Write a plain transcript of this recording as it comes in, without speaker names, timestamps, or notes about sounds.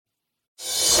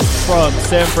from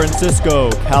San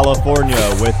Francisco, California,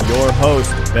 with your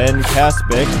host, Ben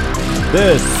Kaspick.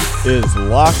 This is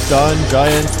Locked On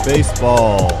Giants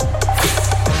Baseball.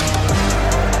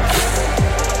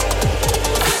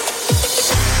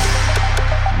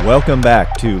 Welcome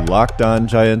back to Locked On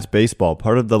Giants Baseball,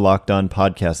 part of the Locked On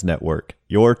Podcast Network,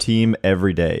 your team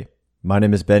every day. My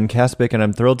name is Ben Kaspick, and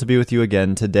I'm thrilled to be with you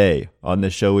again today. On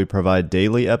this show, we provide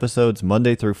daily episodes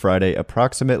Monday through Friday,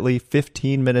 approximately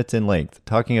 15 minutes in length,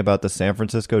 talking about the San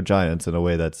Francisco Giants in a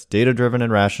way that's data-driven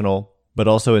and rational, but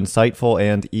also insightful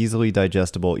and easily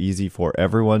digestible, easy for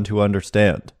everyone to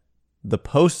understand. The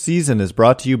postseason is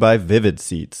brought to you by Vivid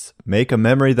Seats. Make a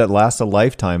memory that lasts a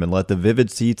lifetime and let the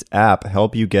Vivid Seats app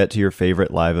help you get to your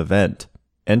favorite live event.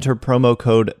 Enter promo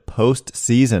code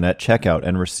POSTSEASON at checkout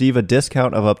and receive a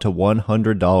discount of up to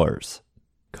 $100.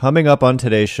 Coming up on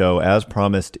today's show, as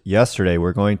promised yesterday,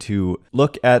 we're going to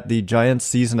look at the Giants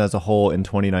season as a whole in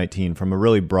 2019 from a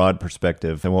really broad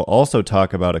perspective, and we'll also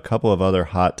talk about a couple of other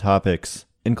hot topics,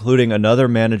 including another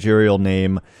managerial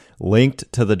name linked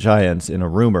to the Giants in a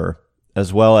rumor,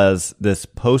 as well as this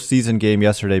postseason game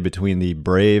yesterday between the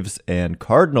Braves and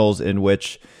Cardinals, in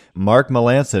which Mark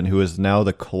Melancon, who is now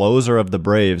the closer of the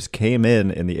Braves, came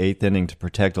in the eighth inning to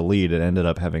protect a lead and ended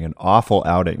up having an awful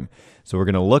outing. So we're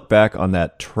going to look back on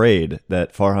that trade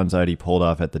that Farhan Zaidi pulled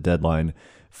off at the deadline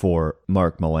for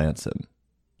Mark Melancon.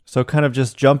 So kind of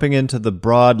just jumping into the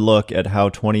broad look at how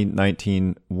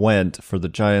 2019 went for the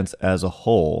Giants as a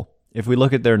whole. If we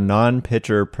look at their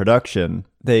non-pitcher production,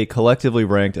 they collectively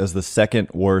ranked as the second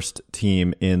worst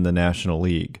team in the National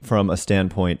League from a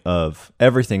standpoint of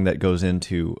everything that goes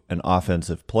into an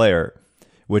offensive player,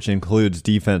 which includes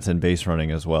defense and base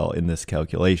running as well in this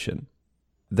calculation.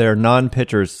 Their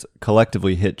non-pitchers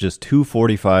collectively hit just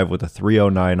 .245 with a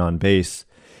 .309 on base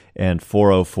and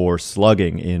 .404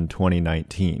 slugging in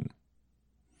 2019.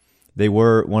 They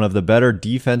were one of the better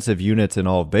defensive units in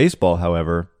all of baseball,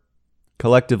 however,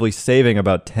 collectively saving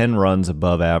about 10 runs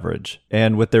above average.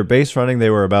 And with their base running, they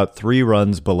were about 3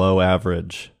 runs below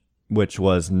average, which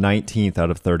was 19th out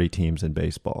of 30 teams in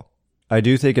baseball. I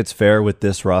do think it's fair with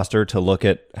this roster to look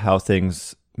at how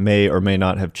things may or may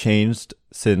not have changed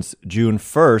since June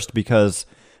 1st, because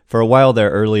for a while there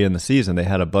early in the season, they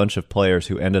had a bunch of players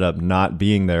who ended up not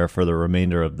being there for the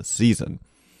remainder of the season.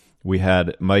 We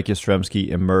had Mike Yastrzemski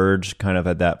emerge kind of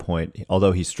at that point,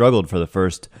 although he struggled for the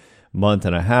first month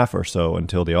and a half or so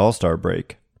until the All-Star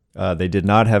break. They did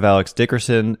not have Alex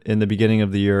Dickerson in the beginning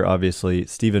of the year. Obviously,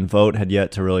 Stephen Vogt had yet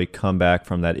to really come back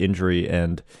from that injury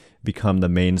and become the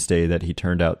mainstay that he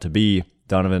turned out to be.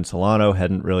 Donovan Solano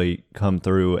hadn't really come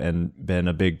through and been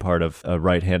a big part of a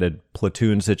right-handed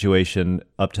platoon situation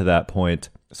up to that point.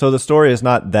 So the story is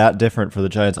not that different for the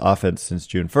Giants offense since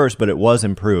June 1st, but it was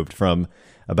improved from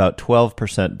about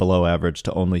 12% below average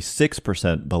to only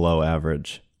 6% below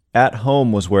average. At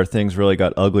home was where things really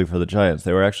got ugly for the Giants.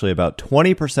 They were actually about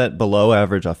 20% below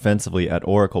average offensively at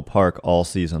Oracle Park all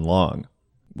season long,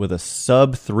 with a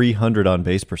sub 300 on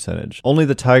base percentage. Only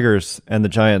the Tigers and the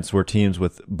Giants were teams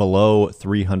with below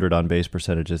 300 on base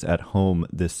percentages at home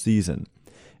this season.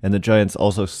 And the Giants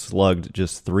also slugged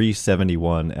just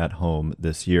 371 at home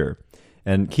this year.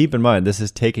 And keep in mind, this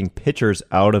is taking pitchers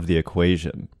out of the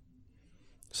equation.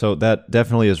 So that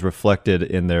definitely is reflected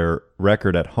in their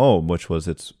record at home, which was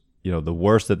the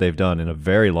worst that they've done in a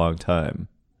very long time.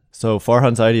 So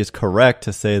Farhan Zaidi is correct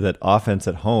to say that offense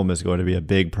at home is going to be a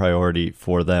big priority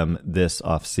for them this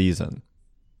offseason.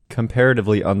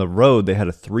 Comparatively, on the road, they had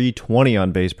a 320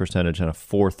 on base percentage and a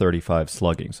 435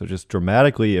 slugging. So just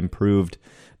dramatically improved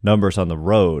numbers on the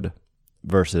road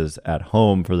versus at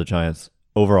home for the Giants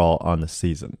overall on the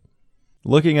season.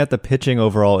 Looking at the pitching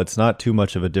overall, it's not too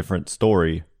much of a different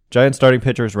story. Giants starting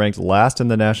pitchers ranked last in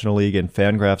the National League in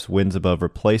Fangraphs wins above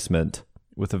replacement,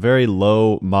 with a very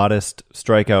low, modest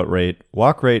strikeout rate,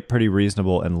 walk rate pretty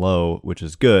reasonable and low, which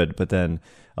is good, but then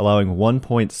allowing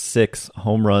 1.6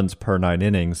 home runs per 9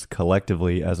 innings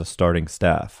collectively as a starting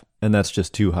staff. And that's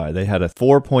just too high. They had a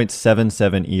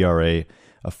 4.77 ERA,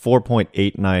 a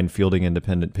 4.89 fielding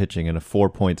independent pitching, and a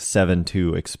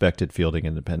 4.72 expected fielding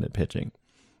independent pitching.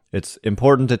 It's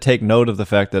important to take note of the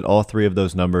fact that all three of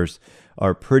those numbers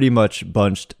are pretty much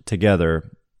bunched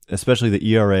together, especially the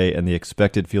ERA and the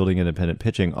expected fielding independent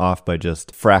pitching off by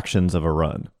just fractions of a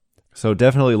run. So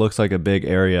definitely looks like a big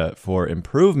area for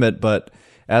improvement, but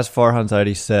as Farhan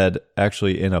Zaidi said,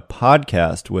 actually in a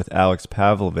podcast with Alex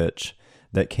Pavlovich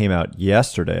that came out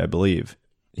yesterday, I believe,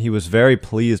 he was very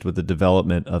pleased with the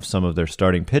development of some of their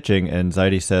starting pitching, and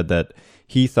Zaidi said that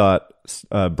he thought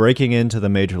breaking into the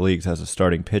major leagues as a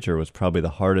starting pitcher was probably the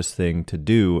hardest thing to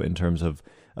do in terms of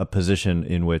a position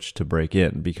in which to break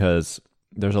in, because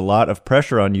there's a lot of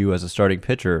pressure on you as a starting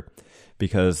pitcher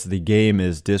because the game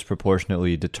is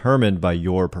disproportionately determined by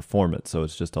your performance. So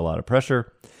it's just a lot of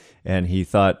pressure. And he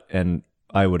thought, and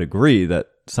I would agree, that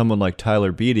someone like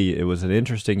Tyler Beede, it was an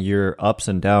interesting year, ups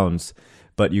and downs,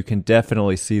 but you can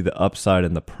definitely see the upside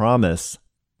and the promise.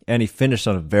 And he finished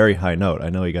on a very high note. I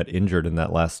know he got injured in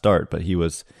that last start, but he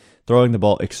was throwing the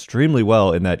ball extremely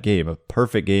well in that game. A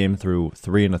perfect game through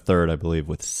 3 1/3, I believe,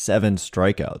 with 7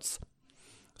 strikeouts.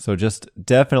 So just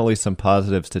definitely some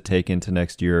positives to take into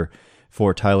next year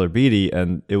for Tyler Beede.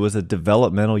 And it was a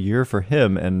developmental year for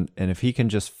him. And if he can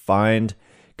just find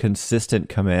consistent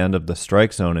command of the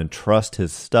strike zone and trust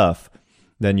his stuff,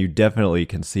 then you definitely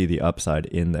can see the upside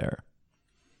in there.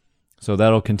 So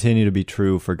that'll continue to be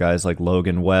true for guys like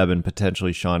Logan Webb and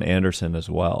potentially Sean Anderson as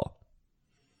well.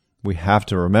 We have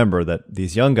to remember that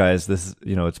these young guys,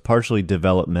 it's partially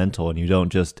developmental, and you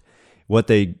don't just, what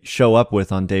they show up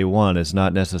with on day one is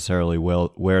not necessarily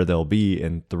where they'll be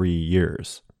in 3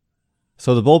 years.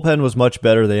 So the bullpen was much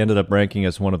better. They ended up ranking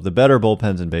as one of the better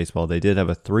bullpens in baseball. They did have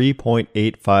a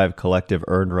 3.85 collective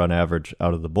earned run average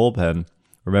out of the bullpen.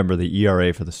 Remember, the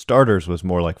ERA for the starters was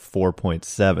more like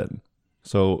 4.7.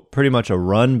 So pretty much a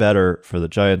run better for the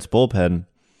Giants bullpen,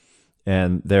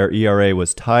 and their ERA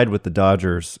was tied with the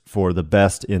Dodgers for the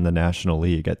best in the National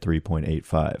League at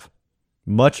 3.85.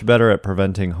 Much better at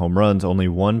preventing home runs, only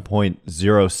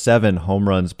 1.07 home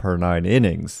runs per 9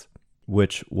 innings,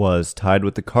 which was tied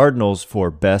with the Cardinals for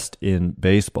best in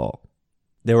baseball.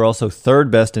 They were also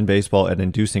third best in baseball at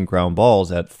inducing ground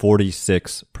balls at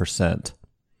 46%.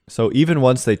 So even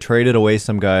once they traded away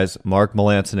some guys, Mark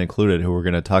Melancon included, who we're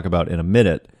going to talk about in a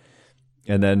minute,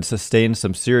 and then sustained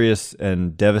some serious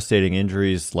and devastating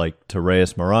injuries like to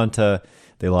Reyes Maranta,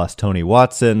 they lost Tony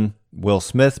Watson, Will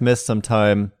Smith missed some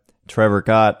time, Trevor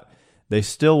Gott, they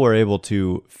still were able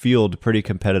to field pretty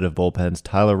competitive bullpens.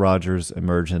 Tyler Rogers'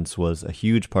 emergence was a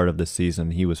huge part of this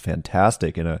season. He was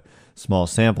fantastic in a small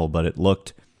sample, but it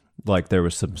looked like there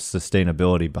was some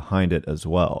sustainability behind it as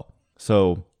well.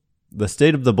 So the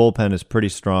state of the bullpen is pretty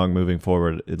strong moving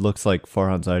forward. It looks like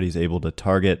Farhan Zaidi is able to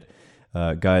target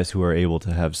guys who are able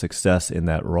to have success in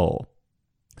that role.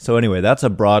 So anyway, that's a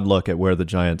broad look at where the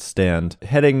Giants stand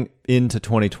heading into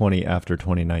 2020 after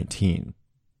 2019.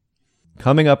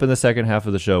 Coming up in the second half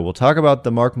of the show, we'll talk about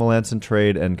the Mark Melancon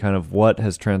trade and kind of what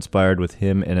has transpired with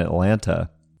him in Atlanta,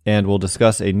 and we'll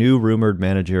discuss a new rumored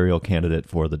managerial candidate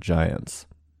for the Giants.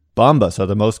 Bombas are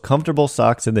the most comfortable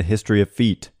socks in the history of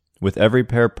feet. With every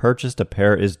pair purchased, a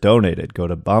pair is donated. Go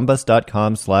to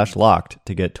bombas.com/locked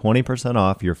to get 20%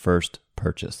 off your first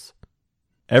purchase.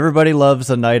 Everybody loves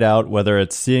a night out, whether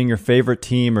it's seeing your favorite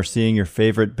team or seeing your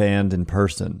favorite band in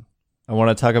person. I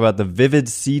want to talk about the Vivid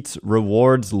Seats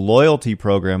Rewards loyalty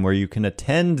program, where you can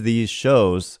attend these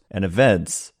shows and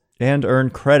events and earn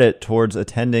credit towards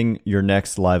attending your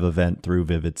next live event through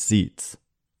Vivid Seats.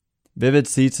 Vivid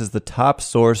Seats is the top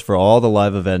source for all the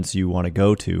live events you want to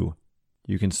go to.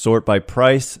 You can sort by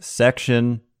price,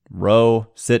 section, row,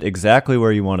 sit exactly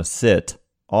where you want to sit,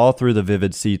 all through the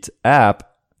Vivid Seats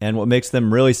app. And what makes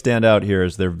them really stand out here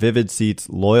is their Vivid Seats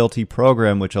loyalty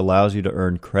program, which allows you to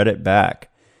earn credit back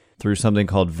through something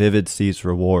called Vivid Seats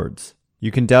Rewards. You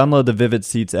can download the Vivid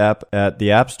Seats app at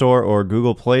the App Store or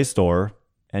Google Play Store,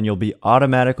 and you'll be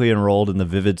automatically enrolled in the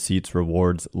Vivid Seats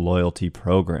Rewards loyalty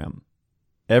program.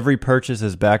 Every purchase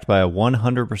is backed by a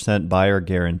 100% buyer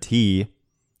guarantee.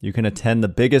 You can attend the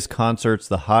biggest concerts,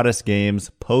 the hottest games,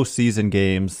 postseason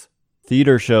games,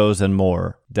 theater shows, and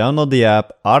more. Download the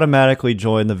app, automatically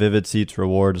join the Vivid Seats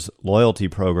Rewards loyalty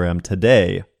program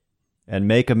today, and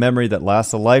make a memory that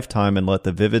lasts a lifetime, and let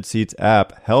the Vivid Seats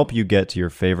app help you get to your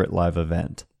favorite live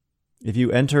event. If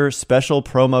you enter special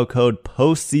promo code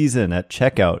POSTSEASON at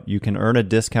checkout, you can earn a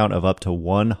discount of up to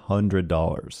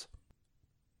 $100.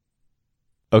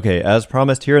 Okay, as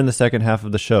promised here in the second half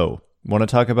of the show, I want to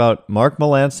talk about Mark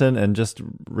Melancon and just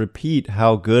repeat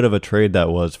how good of a trade that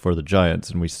was for the Giants.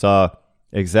 And we saw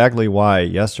exactly why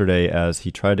yesterday as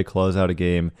he tried to close out a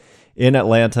game in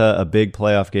Atlanta, a big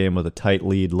playoff game with a tight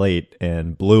lead late,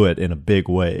 and blew it in a big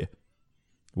way,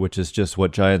 which is just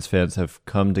what Giants fans have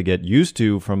come to get used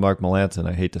to from Mark Melancon.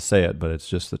 I hate to say it, but it's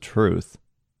just the truth.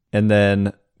 And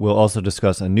then we'll also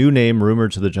discuss a new name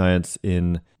rumored to the Giants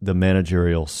in the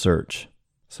managerial search.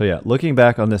 So yeah, looking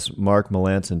back on this Mark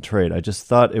Melancon trade, I just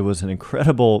thought it was an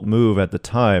incredible move at the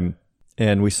time,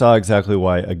 and we saw exactly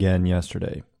why again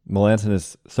yesterday. Melancon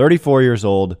is 34 years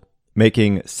old,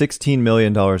 making $16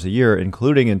 million a year,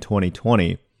 including in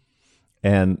 2020,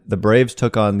 and the Braves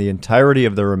took on the entirety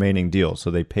of the remaining deal, so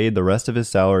they paid the rest of his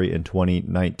salary in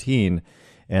 2019,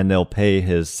 and they'll pay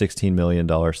his $16 million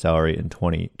salary in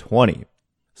 2020.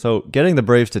 So getting the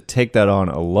Braves to take that on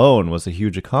alone was a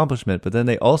huge accomplishment, but then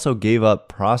they also gave up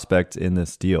prospects in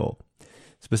this deal.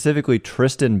 Specifically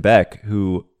Tristan Beck,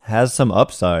 who has some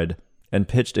upside and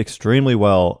pitched extremely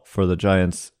well for the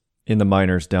Giants in the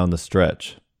minors down the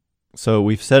stretch. So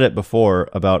we've said it before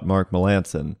about Mark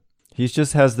Melancon. He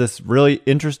just has this really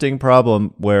interesting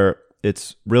problem where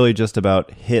it's really just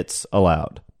about hits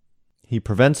allowed. He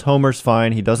prevents homers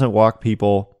fine. He doesn't walk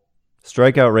people.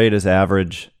 Strikeout rate is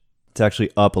average. It's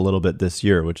actually up a little bit this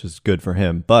year, which is good for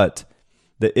him. But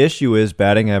the issue is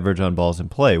batting average on balls in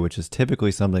play, which is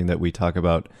typically something that we talk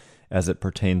about as it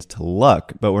pertains to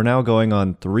luck. But we're now going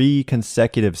on 3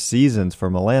 consecutive seasons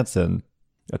for Melancon,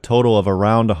 a total of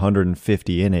around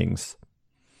 150 innings.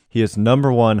 He is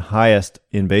number 1 highest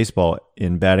in baseball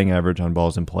in batting average on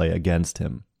balls in play against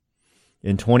him.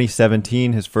 In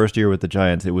 2017, his first year with the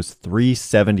Giants, it was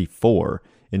 374.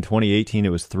 In 2018, it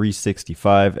was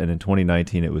 365, and in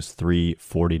 2019, it was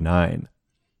 349.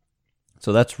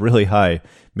 So that's really high.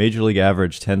 Major League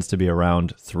average tends to be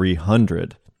around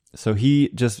 300. So he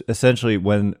just essentially,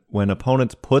 when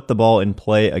opponents put the ball in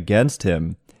play against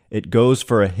him, it goes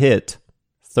for a hit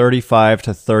 35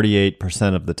 to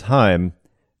 38% of the time,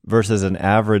 versus an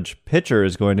average pitcher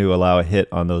is going to allow a hit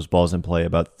on those balls in play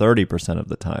about 30% of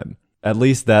the time. At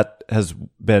least that has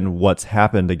been what's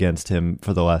happened against him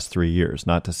for the last 3 years.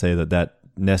 Not to say that that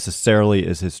necessarily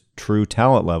is his true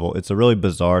talent level. It's a really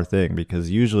bizarre thing because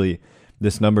usually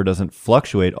this number doesn't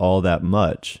fluctuate all that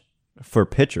much for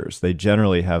pitchers. They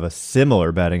generally have a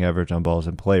similar batting average on balls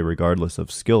in play regardless of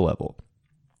skill level.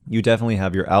 You definitely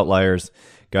have your outliers,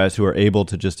 guys who are able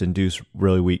to just induce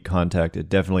really weak contact. It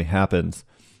definitely happens.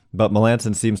 But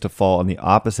Melancon seems to fall on the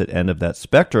opposite end of that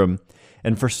spectrum.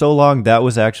 And for so long, that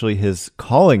was actually his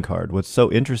calling card. What's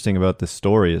so interesting about this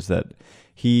story is that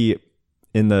he,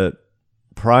 in the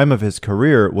prime of his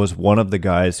career, was one of the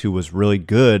guys who was really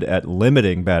good at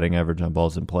limiting batting average on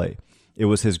balls in play. It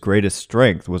was his greatest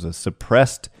strength, was a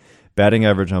suppressed batting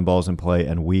average on balls in play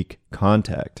and weak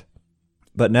contact.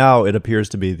 But now it appears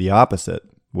to be the opposite,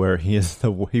 where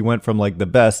he went from like the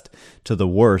best to the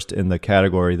worst in the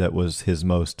category that was his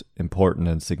most important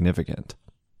and significant.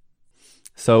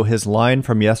 So his line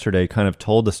from yesterday kind of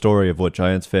told the story of what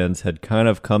Giants fans had kind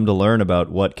of come to learn about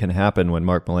what can happen when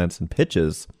Mark Melancon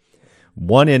pitches.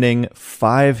 1 inning,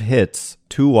 5 hits,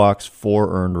 2 walks,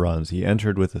 4 earned runs. He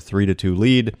entered with a 3-2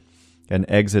 lead and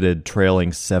exited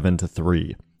trailing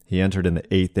 7-3. He entered in the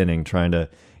 8th inning trying to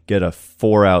get a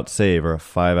 4-out save or a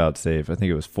 5-out save. I think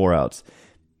it was 4 outs.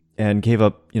 And gave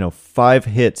up, 5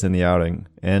 hits in the outing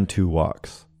and 2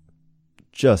 walks.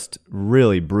 Just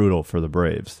really brutal for the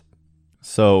Braves.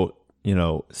 So,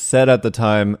 said at the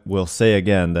time, we'll say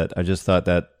again that I just thought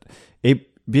that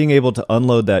being able to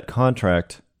unload that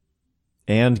contract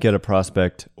and get a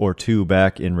prospect or 2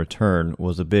 back in return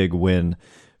was a big win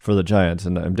for the Giants.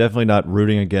 And I'm definitely not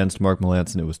rooting against Mark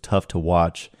Melancon. It was tough to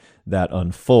watch that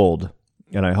unfold,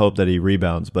 and I hope that he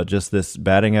rebounds. But just this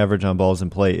batting average on balls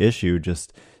in play issue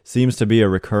just seems to be a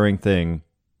recurring thing,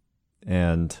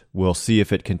 and we'll see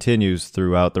if it continues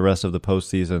throughout the rest of the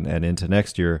postseason and into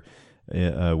next year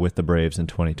with the Braves in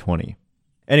 2020.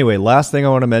 Anyway, last thing I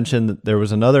want to mention, there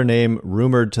was another name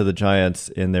rumored to the Giants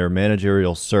in their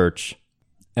managerial search.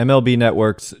 MLB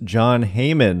Network's Jon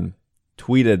Heyman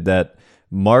tweeted that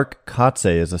Mark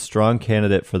Kotsay is a strong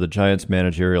candidate for the Giants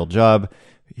managerial job.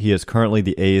 He is currently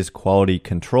the A's quality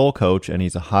control coach, and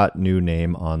he's a hot new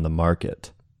name on the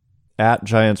market. At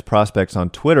Giants Prospects on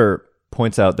Twitter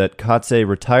points out that Kotsay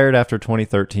retired after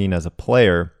 2013 as a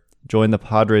player, joined the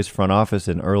Padres front office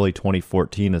in early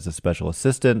 2014 as a special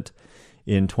assistant.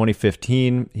 In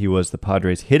 2015, he was the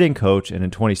Padres hitting coach, and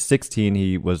in 2016,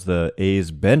 he was the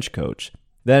A's bench coach.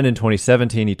 Then in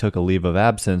 2017, he took a leave of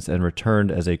absence and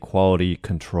returned as a quality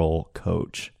control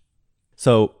coach.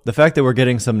 So the fact that we're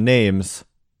getting some names,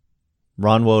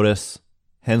 Ron Wotus,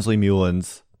 Hensley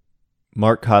Meulens,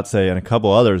 Mark Kotsay, and a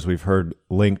couple others we've heard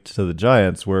linked to the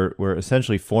Giants, we're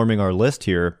essentially forming our list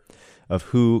here of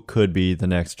who could be the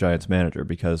next Giants manager,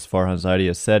 because Farhan Zaidi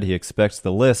has said he expects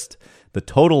the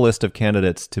total list of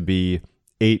candidates to be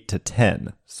 8 to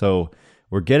 10. So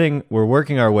we're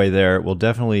working our way there.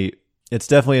 It's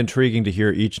definitely intriguing to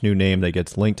hear each new name that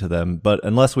gets linked to them, but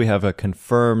unless we have a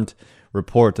confirmed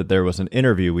report that there was an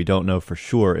interview, we don't know for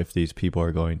sure if these people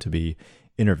are going to be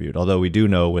interviewed. Although we do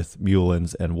know with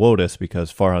Meulens and Wotus,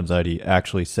 because Farhan Zaidi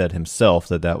actually said himself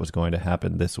that was going to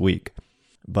happen this week.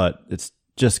 But it's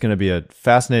just going to be a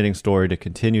fascinating story to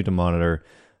continue to monitor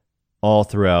all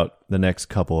throughout the next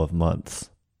couple of months.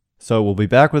 So we'll be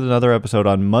back with another episode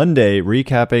on Monday,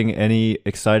 recapping any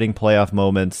exciting playoff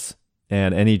moments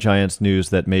and any Giants news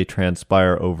that may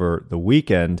transpire over the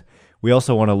weekend. We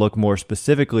also want to look more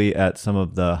specifically at some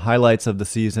of the highlights of the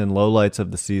season, lowlights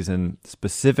of the season,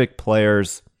 specific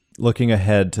players looking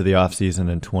ahead to the offseason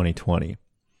in 2020.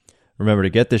 Remember, to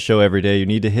get this show every day, you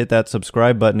need to hit that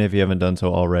subscribe button if you haven't done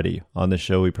so already. On this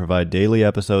show, we provide daily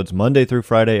episodes Monday through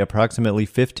Friday, approximately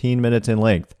 15 minutes in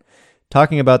length,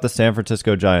 talking about the San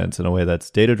Francisco Giants in a way that's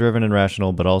data-driven and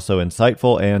rational, but also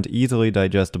insightful and easily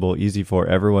digestible, easy for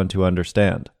everyone to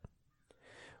understand.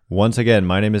 Once again,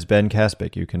 my name is Ben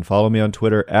Kaspick. You can follow me on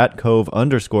Twitter at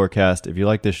 @Cove_cast. If you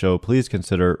like this show, please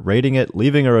consider rating it,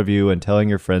 leaving a review, and telling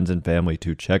your friends and family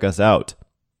to check us out.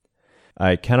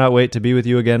 I cannot wait to be with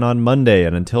you again on Monday,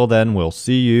 and until then, we'll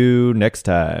see you next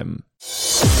time.